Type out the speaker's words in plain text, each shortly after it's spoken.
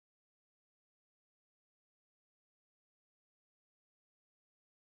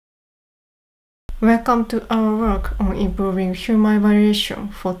Welcome to our work on improving human evaluation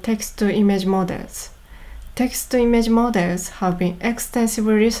for text-to-image models. Text-to-image models have been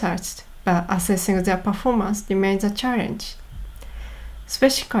extensively researched, but assessing their performance remains a challenge.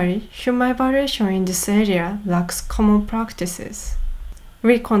 Specifically, human evaluation in this area lacks common practices.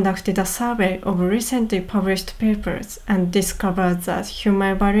 We conducted a survey of recently published papers and discovered that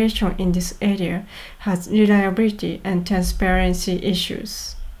human evaluation in this area has reliability and transparency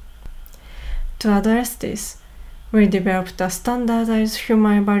issues. To address this, we developed a standardized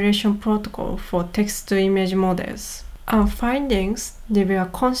human evaluation protocol for text-to-image models. Our findings reveal a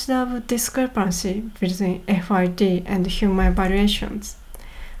considerable discrepancy between FID and human evaluations,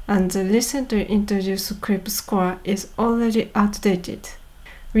 and the recently introduced CRIP score is already outdated.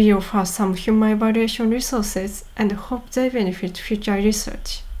 We offer some human evaluation resources and hope they benefit future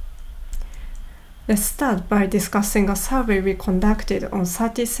research. Let's start by discussing a survey we conducted on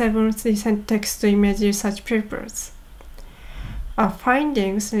 37 recent text-to-image research papers. Our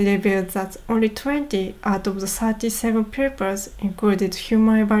findings revealed that only 20 out of the 37 papers included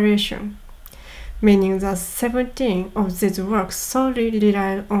human evaluation, meaning that 17 of these works solely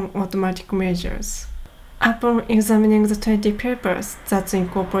relied on automatic measures. Upon examining the 20 papers that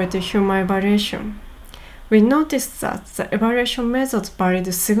incorporated human evaluation, we noticed that the evaluation methods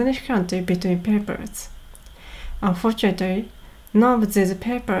varied significantly between papers. Unfortunately, none of these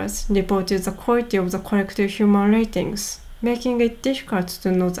papers reported the quality of the collected human ratings, making it difficult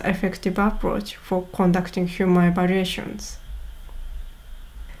to know the effective approach for conducting human evaluations.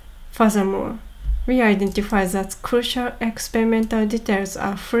 Furthermore, we identified that crucial experimental details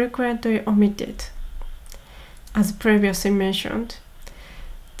are frequently omitted. As previously mentioned,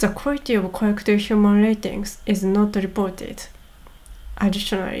 the quality of collected human ratings is not reported.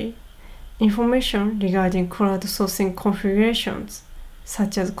 Additionally, information regarding crowdsourcing configurations,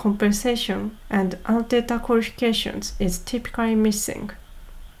 such as compensation and annotator qualifications, is typically missing.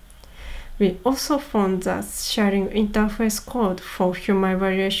 We also found that sharing interface code for human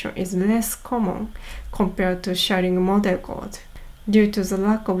evaluation is less common compared to sharing model code. Due to the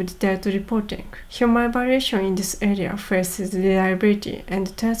lack of detailed reporting, human evaluation in this area faces reliability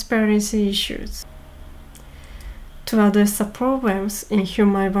and transparency issues. To address the problems in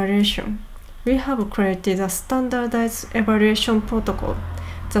human evaluation, we have created a standardized evaluation protocol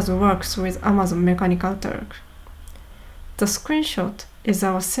that works with Amazon Mechanical Turk. The screenshot is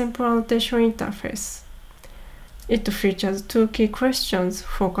our simple annotation interface. It features two key questions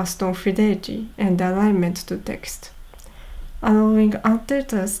focused on fidelity and alignment to text, allowing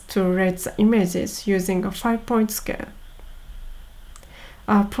annotators to rate the images using a 5-point scale.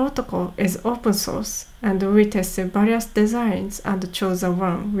 Our protocol is open source, and we tested various designs and chose the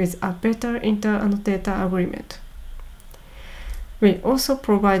one with a better inter-annotator agreement. We also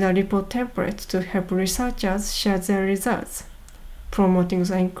provide a report template to help researchers share their results, promoting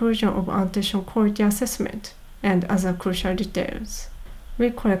the inclusion of annotation quality assessment and other crucial details. We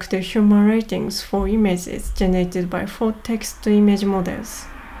collected human ratings for images generated by 4 text-to-image models.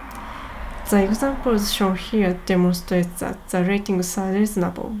 The examples shown here demonstrate that the ratings are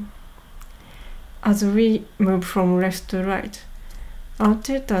reasonable. As we move from left to right,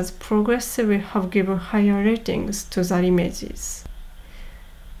 annotators progressively have given higher ratings to the images.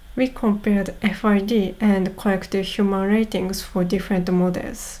 We compared FID and collected human ratings for different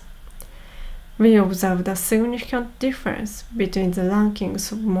models. We observed a significant difference between the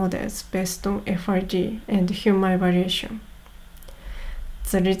rankings of models based on FID and human evaluation.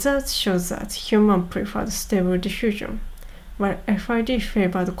 The results show that human preferred stable diffusion, while FID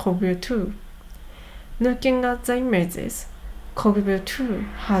favored CogView 2. Looking at the images, CogView 2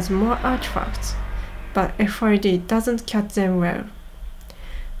 has more artifacts, but FID doesn't catch them well.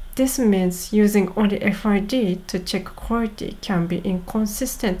 This means using only FID to check quality can be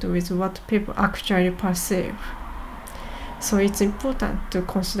inconsistent with what people actually perceive. So it's important to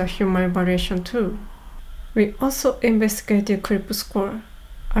consider human evaluation too. We also investigated CRIP score,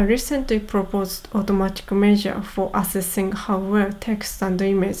 a recently proposed automatic measure for assessing how well text and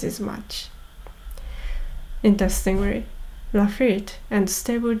images match. Interestingly, Lafitte and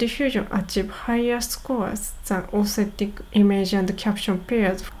Stable Diffusion achieve higher scores than authentic image and caption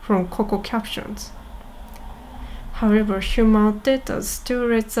pairs from Coco captions. However, human annotators still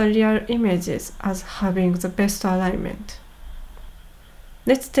rate the real images as having the best alignment.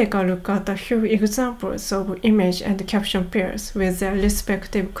 Let's take a look at a few examples of image and caption pairs with their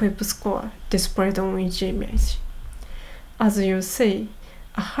respective CRIP score displayed on each image. As you see,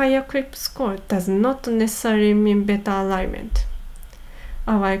 a higher CRIP score does not necessarily mean better alignment.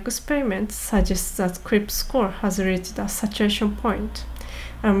 Our experiment suggests that CRIP score has reached a saturation point,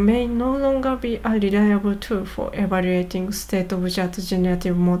 and may no longer be a reliable tool for evaluating state-of-the-art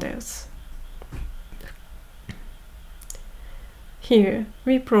generative models. Here,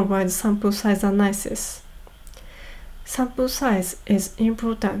 we provide sample size analysis. Sample size is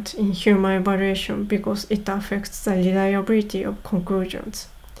important in human evaluation because it affects the reliability of conclusions.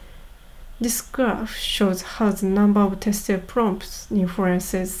 This graph shows how the number of tested prompts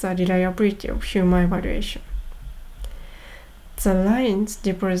influences the reliability of human evaluation. The lines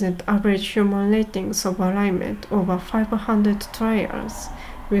represent average human ratings of alignment over 500 trials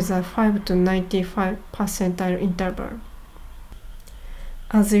with a 5 to 95 percentile interval.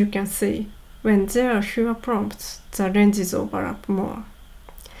 As you can see, when there are fewer prompts, the ranges overlap more.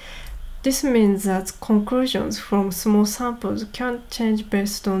 This means that conclusions from small samples can change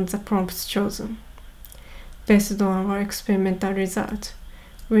based on the prompts chosen. Based on our experimental result,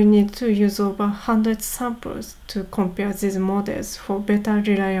 we need to use over 100 samples to compare these models for better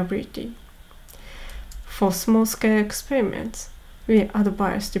reliability. For small-scale experiments, we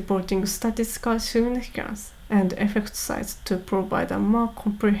advise reporting statistical significance and effect size to provide a more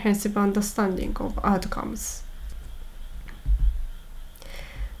comprehensive understanding of outcomes.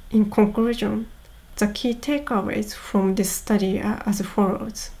 In conclusion, the key takeaways from this study are as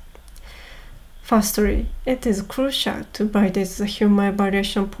follows. Firstly, it is crucial to validate the human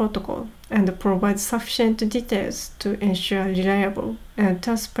evaluation protocol and provide sufficient details to ensure reliable and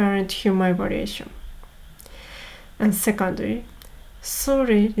transparent human evaluation. And secondly,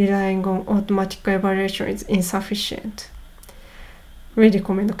 solely relying on automatic evaluation is insufficient. We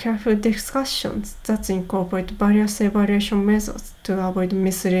recommend careful discussions that incorporate various evaluation methods to avoid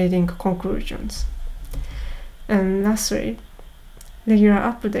misleading conclusions. And lastly, regular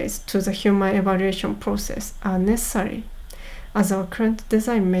updates to the human evaluation process are necessary, as our current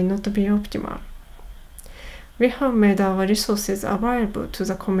design may not be optimal. We have made our resources available to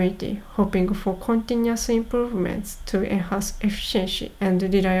the community, hoping for continuous improvements to enhance efficiency and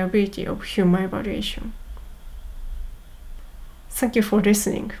reliability of human evaluation. Thank you for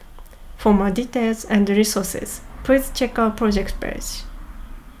listening. For more details and resources, please check our project page.